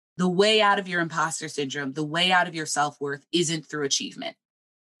the way out of your imposter syndrome, the way out of your self-worth isn't through achievement.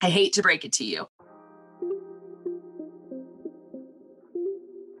 I hate to break it to you.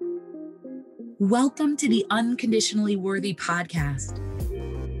 Welcome to the Unconditionally Worthy Podcast.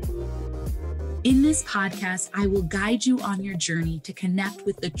 In this podcast, I will guide you on your journey to connect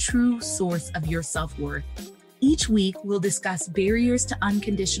with the true source of your self-worth. Each week, we'll discuss barriers to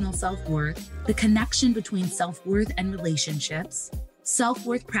unconditional self-worth, the connection between self-worth and relationships,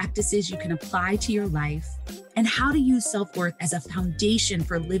 self-worth practices you can apply to your life, and how to use self-worth as a foundation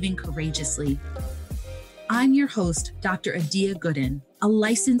for living courageously. I'm your host, Dr. Adia Gooden, a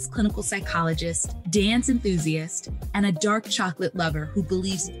licensed clinical psychologist, dance enthusiast, and a dark chocolate lover who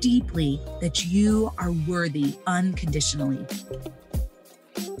believes deeply that you are worthy unconditionally.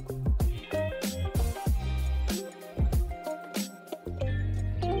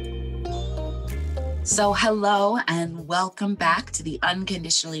 So hello and welcome back to the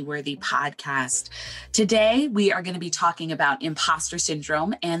Unconditionally Worthy Podcast. Today, we are going to be talking about imposter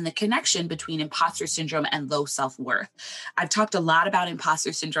syndrome and the connection between imposter syndrome and low self-worth. I've talked a lot about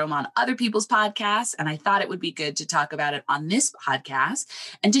imposter syndrome on other people's podcasts, and I thought it would be good to talk about it on this podcast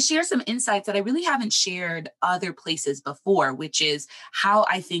and to share some insights that I really haven't shared other places before, which is how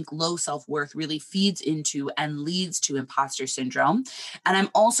I think low self-worth really feeds into and leads to imposter syndrome. And I'm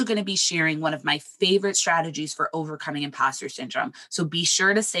also going to be sharing one of my favorite strategies for overcoming imposter syndrome. So be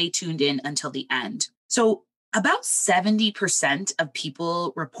sure to stay tuned in until the end. So about 70% of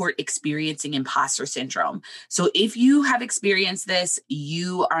people report experiencing imposter syndrome. So if you have experienced this,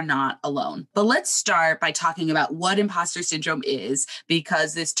 you are not alone. But let's start by talking about what imposter syndrome is,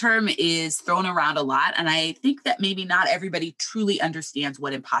 because this term is thrown around a lot. And I think that maybe not everybody truly understands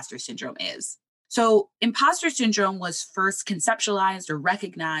what imposter syndrome is. So imposter syndrome was first conceptualized or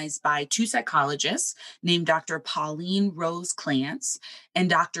recognized by two psychologists named Dr. Pauline Rose Clance and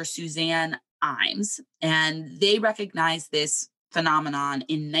Dr. Suzanne Imes. And they recognized this phenomenon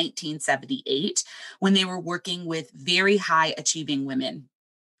in 1978 when they were working with very high achieving women.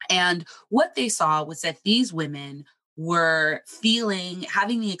 And what they saw was that these women were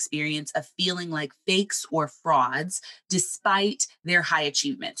having the experience of feeling like fakes or frauds despite their high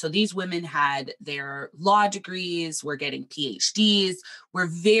achievement. So these women had their law degrees, were getting PhDs, were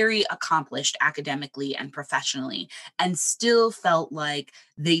very accomplished academically and professionally, and still felt like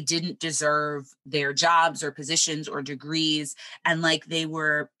they didn't deserve their jobs or positions or degrees, and like they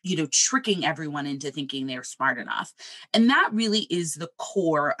were, tricking everyone into thinking they're smart enough. And that really is the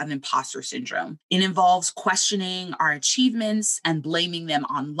core of imposter syndrome. It involves questioning our achievements and blaming them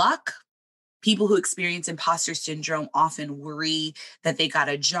on luck. People who experience imposter syndrome often worry that they got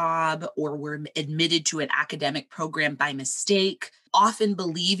a job or were admitted to an academic program by mistake, often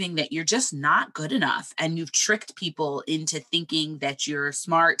believing that you're just not good enough and you've tricked people into thinking that you're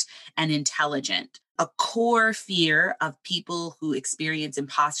smart and intelligent. A core fear of people who experience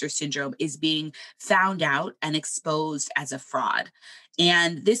imposter syndrome is being found out and exposed as a fraud.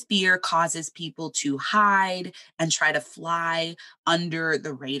 And this fear causes people to hide and try to fly under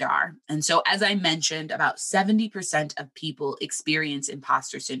the radar. And so, as I mentioned, about 70% of people experience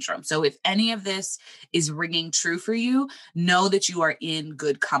imposter syndrome. So if any of this is ringing true for you, know that you are in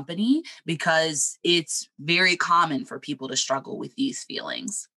good company, because it's very common for people to struggle with these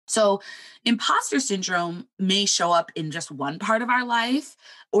feelings. So imposter syndrome may show up in just one part of our life,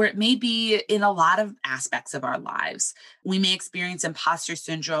 or it may be in a lot of aspects of our lives. We may experience imposter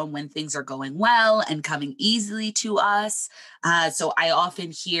syndrome when things are going well and coming easily to us. So I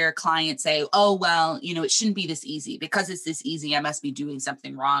often hear clients say, oh, well, it shouldn't be this easy. Because it's this easy, I must be doing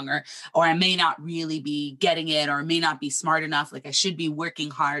something wrong, or I may not really be getting it, or may not be smart enough, like I should be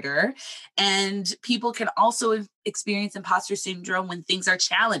working harder. And people can also experience imposter syndrome when things are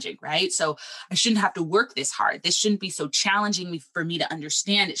challenging, right? So I shouldn't have to work this hard. This shouldn't be so challenging for me to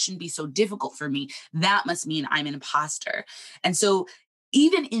understand. It shouldn't be so difficult for me. That must mean I'm an imposter. And so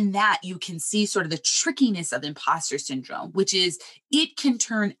even in that, you can see sort of the trickiness of imposter syndrome, which is it can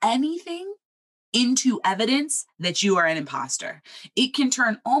turn anything into evidence that you are an imposter. It can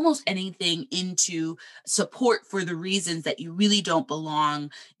turn almost anything into support for the reasons that you really don't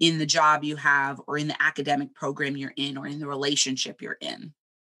belong in the job you have, or in the academic program you're in, or in the relationship you're in.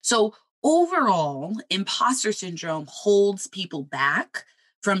 So overall, imposter syndrome holds people back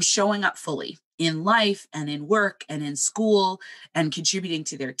from showing up fully in life and in work and in school and contributing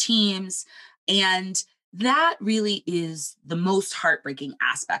to their teams. And that really is the most heartbreaking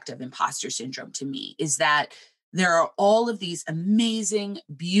aspect of imposter syndrome to me, is that there are all of these amazing,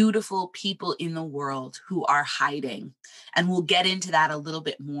 beautiful people in the world who are hiding. And we'll get into that a little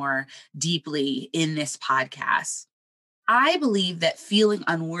bit more deeply in this podcast. I believe that feeling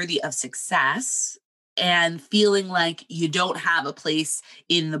unworthy of success and feeling like you don't have a place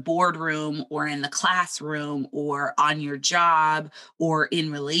in the boardroom or in the classroom or on your job or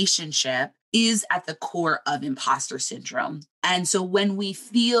in relationship is at the core of imposter syndrome. And so when we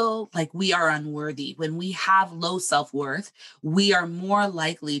feel like we are unworthy, when we have low self-worth, we are more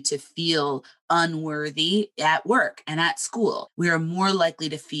likely to feel unworthy at work and at school. We are more likely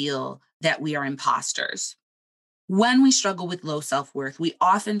to feel that we are imposters. When we struggle with low self worth, we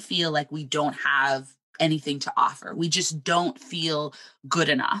often feel like we don't have anything to offer. We just don't feel good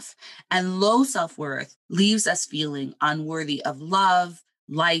enough. And low self worth leaves us feeling unworthy of love,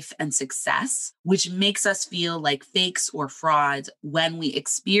 life, and success, which makes us feel like fakes or frauds when we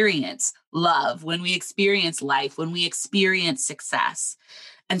experience love, when we experience life, when we experience success.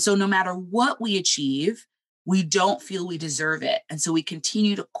 And so, no matter what we achieve, we don't feel we deserve it. And so we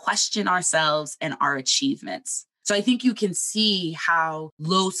continue to question ourselves and our achievements. So I think you can see how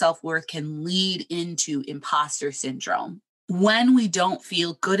low self-worth can lead into imposter syndrome. When we don't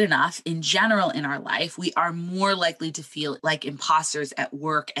feel good enough in general in our life, we are more likely to feel like imposters at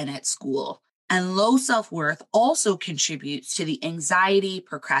work and at school. And low self-worth also contributes to the anxiety,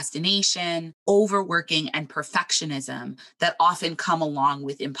 procrastination, overworking, and perfectionism that often come along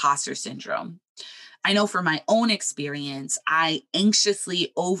with imposter syndrome. I know from my own experience, I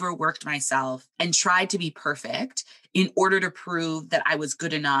anxiously overworked myself and tried to be perfect in order to prove that I was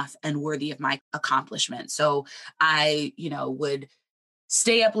good enough and worthy of my accomplishment. So I, would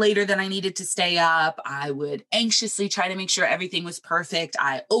stay up later than I needed to stay up. I would anxiously try to make sure everything was perfect.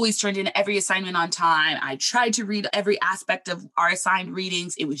 I always turned in every assignment on time. I tried to read every aspect of our assigned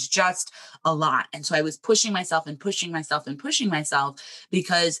readings. It was just a lot. And so I was pushing myself and pushing myself and pushing myself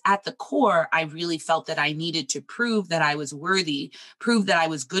because at the core, I really felt that I needed to prove that I was worthy, prove that I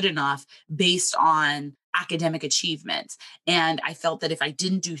was good enough based on academic achievement. And I felt that if I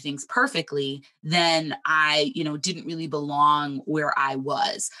didn't do things perfectly, then I, didn't really belong where I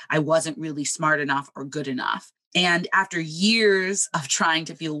was. I wasn't really smart enough or good enough. And after years of trying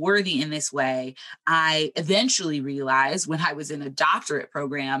to feel worthy in this way, I eventually realized when I was in a doctorate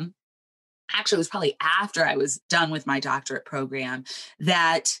program, actually, it was probably after I was done with my doctorate program,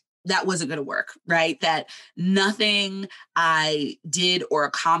 that wasn't going to work, right? That nothing I did or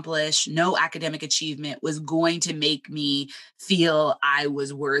accomplished, no academic achievement was going to make me feel I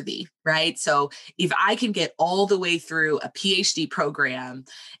was worthy, right? So if I can get all the way through a PhD program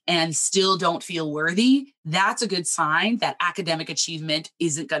and still don't feel worthy, that's a good sign that academic achievement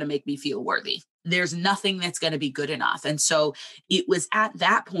isn't going to make me feel worthy. There's nothing that's going to be good enough. And so it was at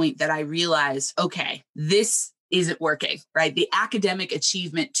that point that I realized, okay, this isn't working, right? The academic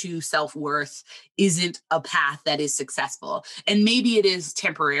achievement to self-worth isn't a path that is successful. And maybe it is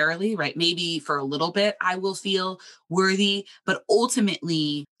temporarily, right? Maybe for a little bit I will feel worthy, but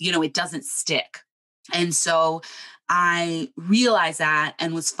ultimately, it doesn't stick. And so I realized that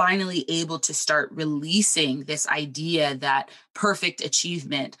and was finally able to start releasing this idea that perfect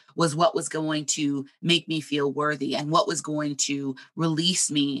achievement was what was going to make me feel worthy and what was going to release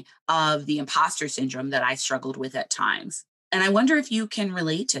me of the imposter syndrome that I struggled with at times. And I wonder if you can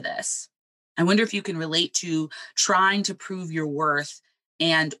relate to this. I wonder if you can relate to trying to prove your worth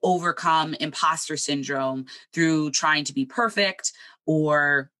and overcome imposter syndrome through trying to be perfect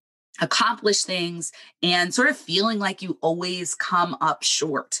or accomplish things and sort of feeling like you always come up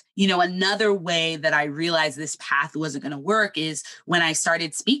short. Another way that I realized this path wasn't going to work is when I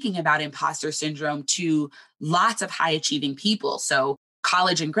started speaking about imposter syndrome to lots of high achieving people. So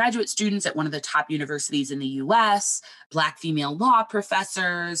college and graduate students at one of the top universities in the US, Black female law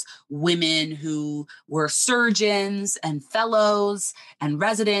professors, women who were surgeons and fellows and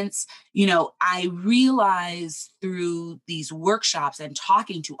residents. I realized through these workshops and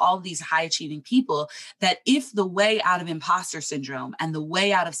talking to all of these high achieving people that if the way out of imposter syndrome and the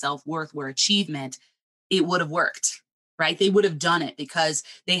way out of self-worth were achievement, it would have worked, right? They would have done it because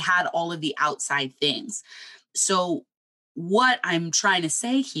they had all of the outside things. So what I'm trying to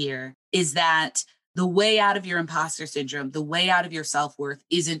say here is that the way out of your imposter syndrome, the way out of your self-worth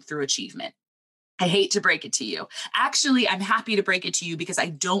isn't through achievement. I hate to break it to you. Actually, I'm happy to break it to you because I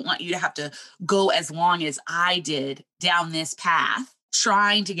don't want you to have to go as long as I did down this path,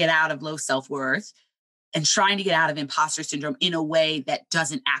 trying to get out of low self-worth and trying to get out of imposter syndrome in a way that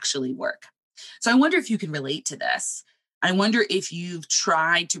doesn't actually work. So I wonder if you can relate to this. I wonder if you've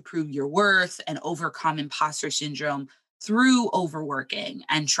tried to prove your worth and overcome imposter syndrome through overworking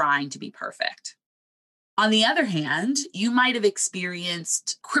and trying to be perfect. On the other hand, you might have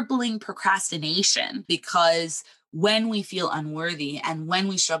experienced crippling procrastination because when we feel unworthy and when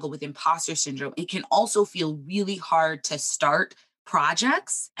we struggle with imposter syndrome, it can also feel really hard to start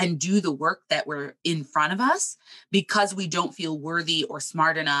projects and do the work that we're in front of us because we don't feel worthy or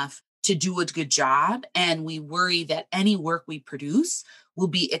smart enough to do a good job. And we worry that any work we produce will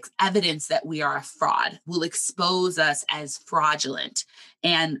be evidence that we are a fraud, will expose us as fraudulent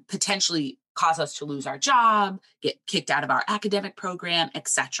and potentially cause us to lose our job, get kicked out of our academic program,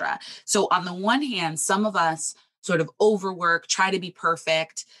 etc. So on the one hand, some of us sort of overwork, try to be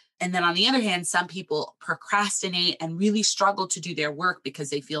perfect. And then on the other hand, some people procrastinate and really struggle to do their work because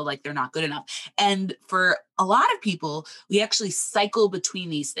they feel like they're not good enough. And for a lot of people, we actually cycle between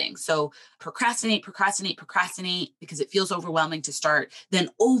these things. So procrastinate because it feels overwhelming to start, then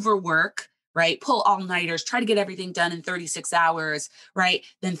overwork, right? Pull all-nighters, try to get everything done in 36 hours, right?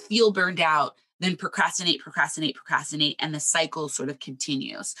 Then feel burned out, then procrastinate, and the cycle sort of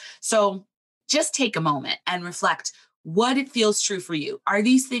continues. So just take a moment and reflect what it feels true for you. Are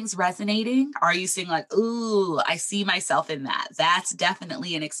these things resonating? Are you saying like, ooh, I see myself in that? That's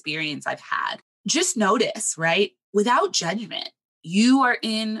definitely an experience I've had. Just notice, right? Without judgment, you are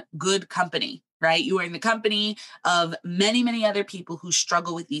in good company, right? You are in the company of many, many other people who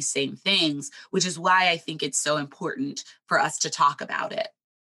struggle with these same things, which is why I think it's so important for us to talk about it.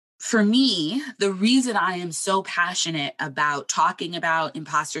 For me, the reason I am so passionate about talking about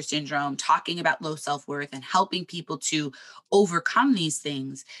imposter syndrome, talking about low self-worth, and helping people to overcome these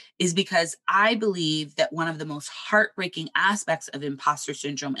things is because I believe that one of the most heartbreaking aspects of imposter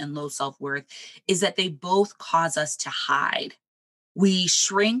syndrome and low self-worth is that they both cause us to hide. We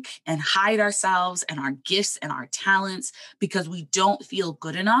shrink and hide ourselves and our gifts and our talents because we don't feel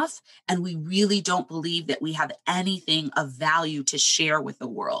good enough and we really don't believe that we have anything of value to share with the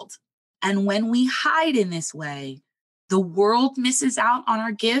world. And when we hide in this way, the world misses out on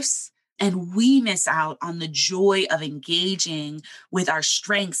our gifts and we miss out on the joy of engaging with our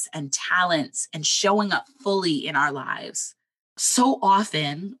strengths and talents and showing up fully in our lives. So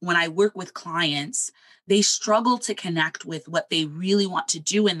often, when I work with clients, they struggle to connect with what they really want to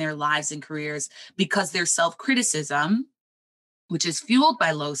do in their lives and careers because their self-criticism, which is fueled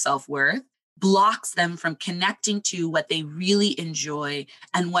by low self-worth, blocks them from connecting to what they really enjoy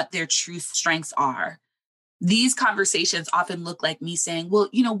and what their true strengths are. These conversations often look like me saying, well,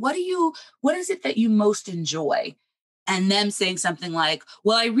 what is it that you most enjoy? And them saying something like,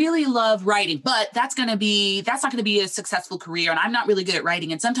 well, I really love writing, but that's not going to be a successful career. And I'm not really good at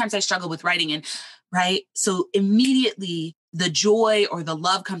writing. And sometimes I struggle with writing. And right. So immediately the joy or the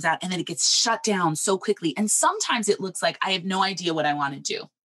love comes out and then it gets shut down so quickly. And sometimes it looks like I have no idea what I want to do.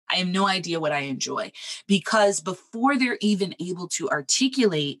 I have no idea what I enjoy because before they're even able to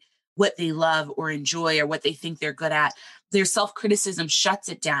articulate what they love or enjoy or what they think they're good at, their self-criticism shuts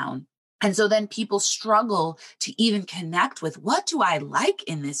it down. And so then people struggle to even connect with what do I like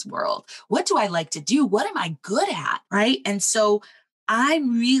in this world? What do I like to do? What am I good at? Right. And so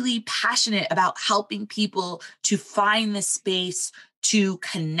I'm really passionate about helping people to find the space to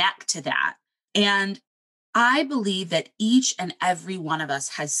connect to that. And I believe that each and every one of us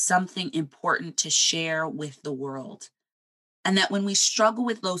has something important to share with the world. And that when we struggle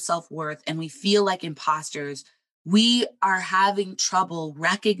with low self-worth and we feel like imposters, we are having trouble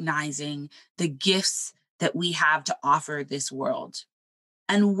recognizing the gifts that we have to offer this world.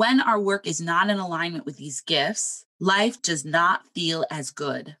 And when our work is not in alignment with these gifts, life does not feel as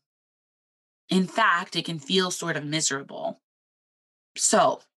good. In fact, it can feel sort of miserable.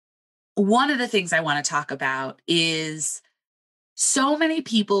 So, one of the things I want to talk about is so many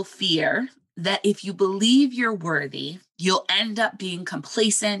people fear that if you believe you're worthy, you'll end up being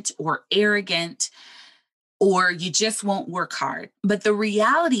complacent or arrogant, or you just won't work hard. But the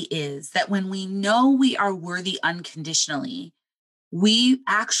reality is that when we know we are worthy unconditionally, we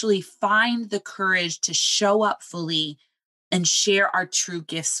actually find the courage to show up fully and share our true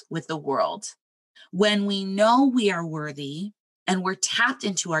gifts with the world. When we know we are worthy and we're tapped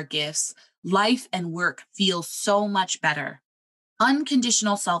into our gifts, life and work feel so much better.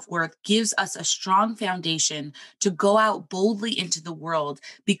 Unconditional self-worth gives us a strong foundation to go out boldly into the world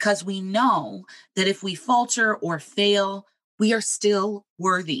because we know that if we falter or fail, we are still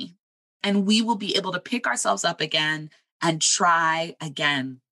worthy and we will be able to pick ourselves up again and try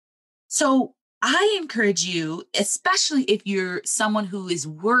again. So I encourage you, especially if you're someone who is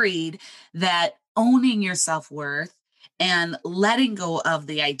worried that owning your self-worth and letting go of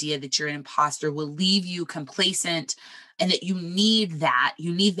the idea that you're an imposter will leave you complacent and that you need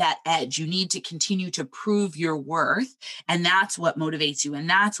that edge. You need to continue to prove your worth. And that's what motivates you. And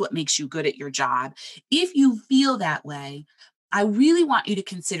that's what makes you good at your job. If you feel that way, I really want you to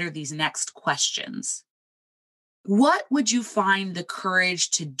consider these next questions. What would you find the courage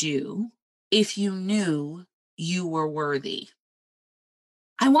to do if you knew you were worthy?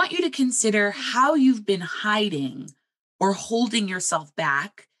 I want you to consider how you've been hiding or holding yourself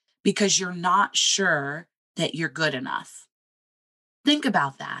back because you're not sure that you're good enough. Think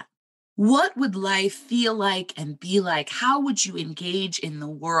about that. What would life feel like and be like? How would you engage in the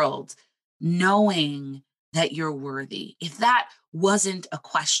world knowing that you're worthy? If that wasn't a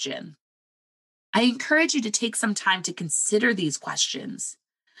question, I encourage you to take some time to consider these questions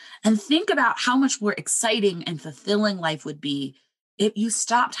and think about how much more exciting and fulfilling life would be if you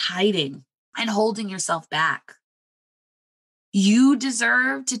stopped hiding and holding yourself back. You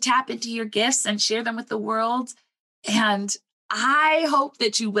deserve to tap into your gifts and share them with the world. And I hope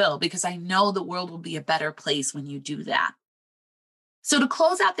that you will, because I know the world will be a better place when you do that. So, to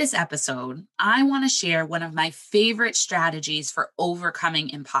close out this episode, I want to share one of my favorite strategies for overcoming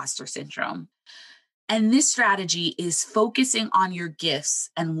imposter syndrome. And this strategy is focusing on your gifts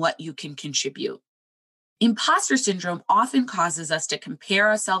and what you can contribute. Imposter syndrome often causes us to compare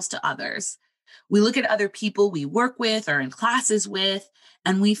ourselves to others. We look at other people we work with or in classes with,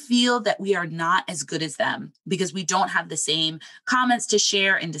 and we feel that we are not as good as them because we don't have the same comments to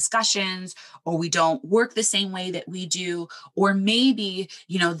share in discussions, or we don't work the same way that we do. Or maybe,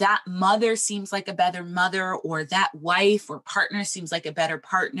 that mother seems like a better mother, or that wife or partner seems like a better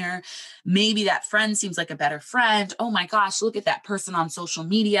partner. Maybe that friend seems like a better friend. Oh my gosh, look at that person on social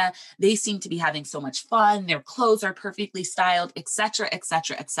media. They seem to be having so much fun. Their clothes are perfectly styled, etc.,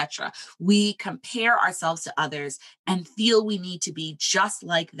 etc., etc. We compare ourselves to others and feel we need to be just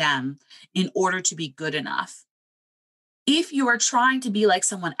like them in order to be good enough. If you are trying to be like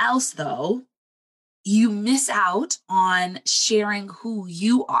someone else, though, you miss out on sharing who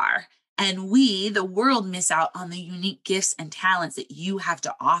you are. And we, the world, miss out on the unique gifts and talents that you have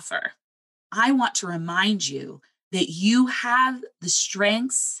to offer. I want to remind you that you have the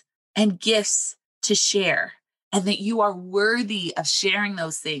strengths and gifts to share, and that you are worthy of sharing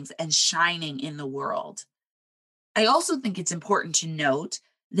those things and shining in the world. I also think it's important to note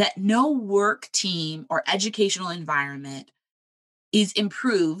that no work team or educational environment is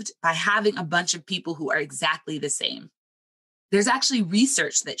improved by having a bunch of people who are exactly the same. There's actually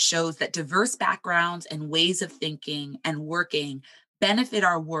research that shows that diverse backgrounds and ways of thinking and working benefit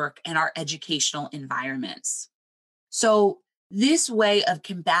our work and our educational environments. So, this way of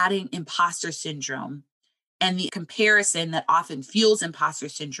combating imposter syndrome and the comparison that often fuels imposter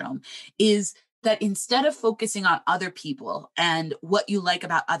syndrome is that instead of focusing on other people and what you like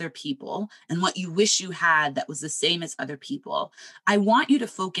about other people and what you wish you had that was the same as other people, I want you to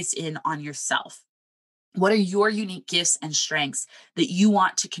focus in on yourself. What are your unique gifts and strengths that you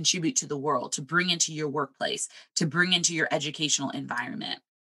want to contribute to the world, to bring into your workplace, to bring into your educational environment?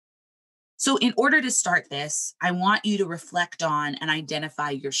 So, in order to start this, I want you to reflect on and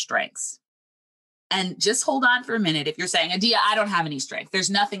identify your strengths. And just hold on for a minute. If you're saying, Adia, I don't have any strength, there's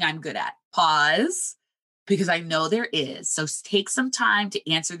nothing I'm good at, pause, because I know there is. So, take some time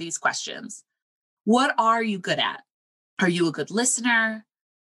to answer these questions. What are you good at? Are you a good listener?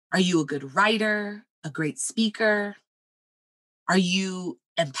 Are you a good writer? A great speaker? Are you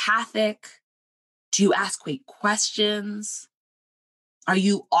empathic? Do you ask great questions? Are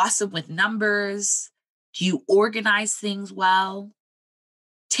you awesome with numbers? Do you organize things well?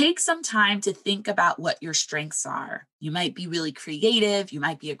 Take some time to think about what your strengths are. You might be really creative. You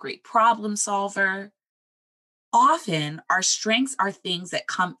might be a great problem solver. Often, our strengths are things that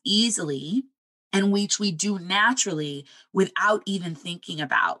come easily and which we do naturally without even thinking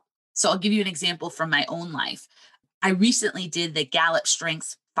about. So, I'll give you an example from my own life. I recently did the Gallup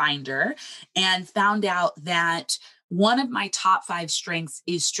Strengths Finder and found out that one of my top 5 strengths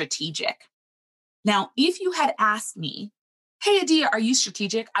is strategic. Now, if you had asked me, hey, Adia, are you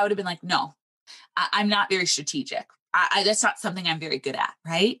strategic? I would have been like, no, I'm not very strategic. That's not something I'm very good at,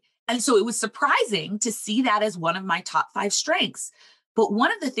 right? And so it was surprising to see that as one of my top 5 strengths. But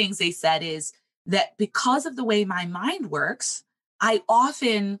one of the things they said is that because of the way my mind works, I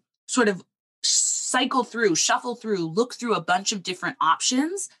often sort of shuffle through, look through a bunch of different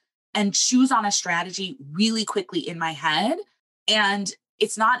options and choose on a strategy really quickly in my head. And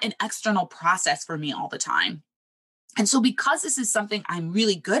it's not an external process for me all the time. And so, because this is something I'm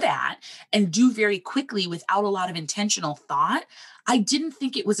really good at and do very quickly without a lot of intentional thought, I didn't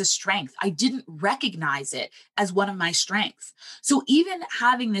think it was a strength. I didn't recognize it as one of my strengths. So, even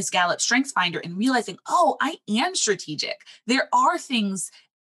having this Gallup Strengths Finder and realizing, oh, I am strategic. There are things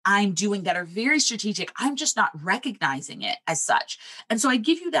I'm doing that are very strategic. I'm just not recognizing it as such. And so I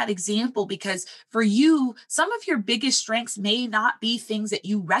give you that example because for you, some of your biggest strengths may not be things that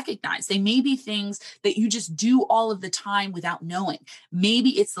you recognize. They may be things that you just do all of the time without knowing.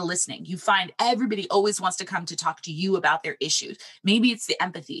 Maybe it's the listening. You find everybody always wants to come to talk to you about their issues. Maybe it's the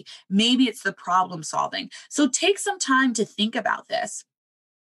empathy. Maybe it's the problem solving. So take some time to think about this.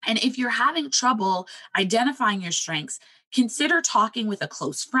 And if you're having trouble identifying your strengths, consider talking with a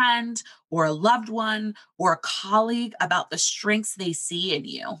close friend or a loved one or a colleague about the strengths they see in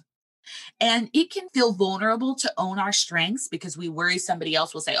you. And it can feel vulnerable to own our strengths because we worry somebody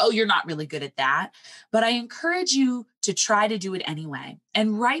else will say, oh, you're not really good at that. But I encourage you to try to do it anyway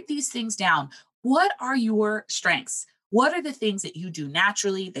and write these things down. What are your strengths? What are the things that you do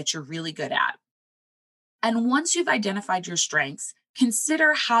naturally that you're really good at? And once you've identified your strengths,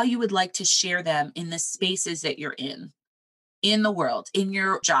 consider how you would like to share them in the spaces that you're in the world, in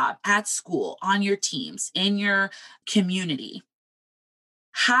your job, at school, on your teams, in your community.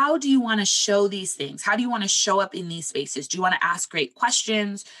 How do you want to show these things? How do you want to show up in these spaces? Do you want to ask great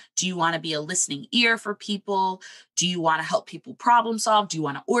questions? Do you want to be a listening ear for people? Do you want to help people problem solve? Do you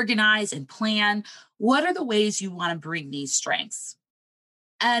want to organize and plan? What are the ways you want to bring these strengths?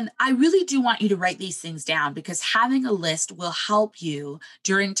 And I really do want you to write these things down because having a list will help you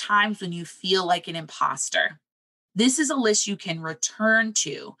during times when you feel like an imposter. This is a list you can return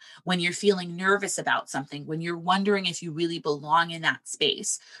to when you're feeling nervous about something, when you're wondering if you really belong in that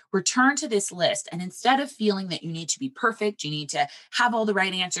space. Return to this list. And instead of feeling that you need to be perfect, you need to have all the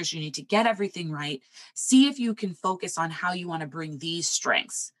right answers, you need to get everything right, see if you can focus on how you want to bring these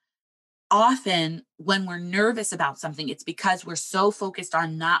strengths. Often when we're nervous about something, it's because we're so focused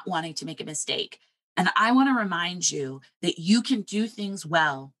on not wanting to make a mistake. And I want to remind you that you can do things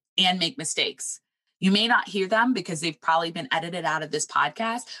well and make mistakes. You may not hear them because they've probably been edited out of this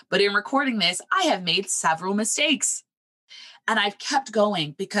podcast, but in recording this, I have made several mistakes. And I've kept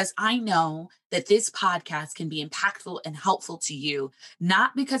going because I know that this podcast can be impactful and helpful to you,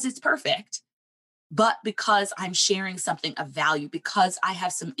 not because it's perfect, but because I'm sharing something of value, because I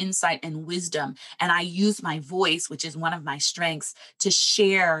have some insight and wisdom, and I use my voice, which is one of my strengths, to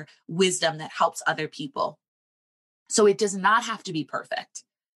share wisdom that helps other people. So it does not have to be perfect.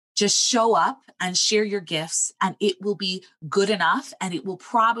 Just show up and share your gifts, and it will be good enough, and it will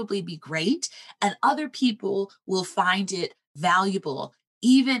probably be great, and other people will find it valuable,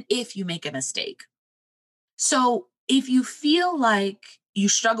 even if you make a mistake. So if you feel like you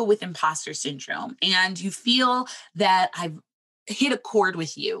struggle with imposter syndrome and you feel that I've hit a chord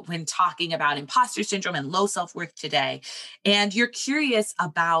with you when talking about imposter syndrome and low self-worth today, and you're curious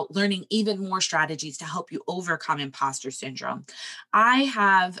about learning even more strategies to help you overcome imposter syndrome, I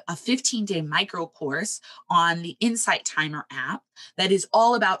have a 15-day micro course on the Insight Timer app that is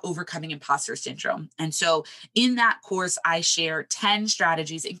all about overcoming imposter syndrome. And so in that course, I share 10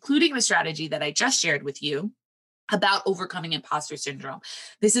 strategies, including the strategy that I just shared with you, about overcoming imposter syndrome.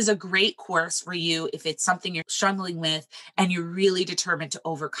 This is a great course for you if it's something you're struggling with and you're really determined to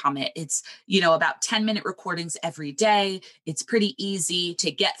overcome it. It's, about 10-minute recordings every day. It's pretty easy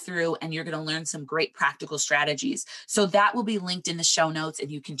to get through, and you're going to learn some great practical strategies. So that will be linked in the show notes, and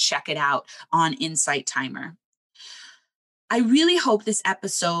you can check it out on Insight Timer. I really hope this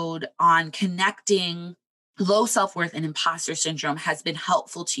episode on connecting low self-worth and imposter syndrome has been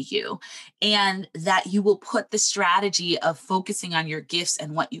helpful to you, and that you will put the strategy of focusing on your gifts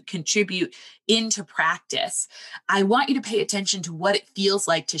and what you contribute into practice. I want you to pay attention to what it feels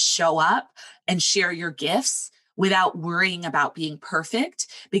like to show up and share your gifts without worrying about being perfect,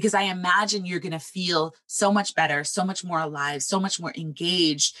 because I imagine you're going to feel so much better, so much more alive, so much more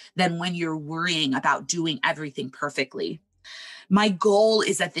engaged than when you're worrying about doing everything perfectly. My goal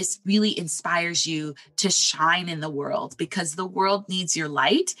is that this really inspires you to shine in the world, because the world needs your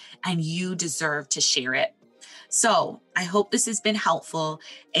light and you deserve to share it. So I hope this has been helpful,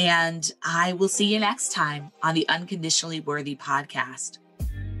 and I will see you next time on the Unconditionally Worthy Podcast.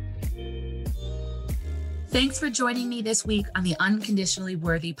 Thanks for joining me this week on the Unconditionally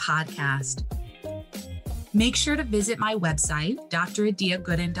Worthy Podcast. Make sure to visit my website,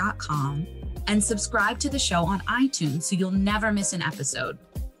 dradiagooden.com, and subscribe to the show on iTunes so you'll never miss an episode.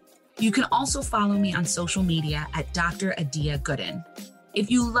 You can also follow me on social media at Dr. Adia Gooden.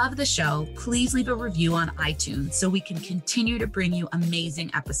 If you love the show, please leave a review on iTunes so we can continue to bring you amazing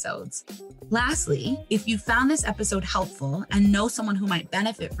episodes. Lastly, if you found this episode helpful and know someone who might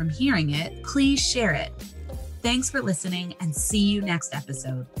benefit from hearing it, please share it. Thanks for listening, and see you next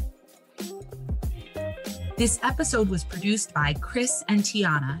episode. This episode was produced by Chris and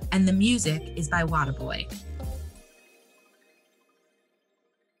Tiana, and the music is by Waterboy.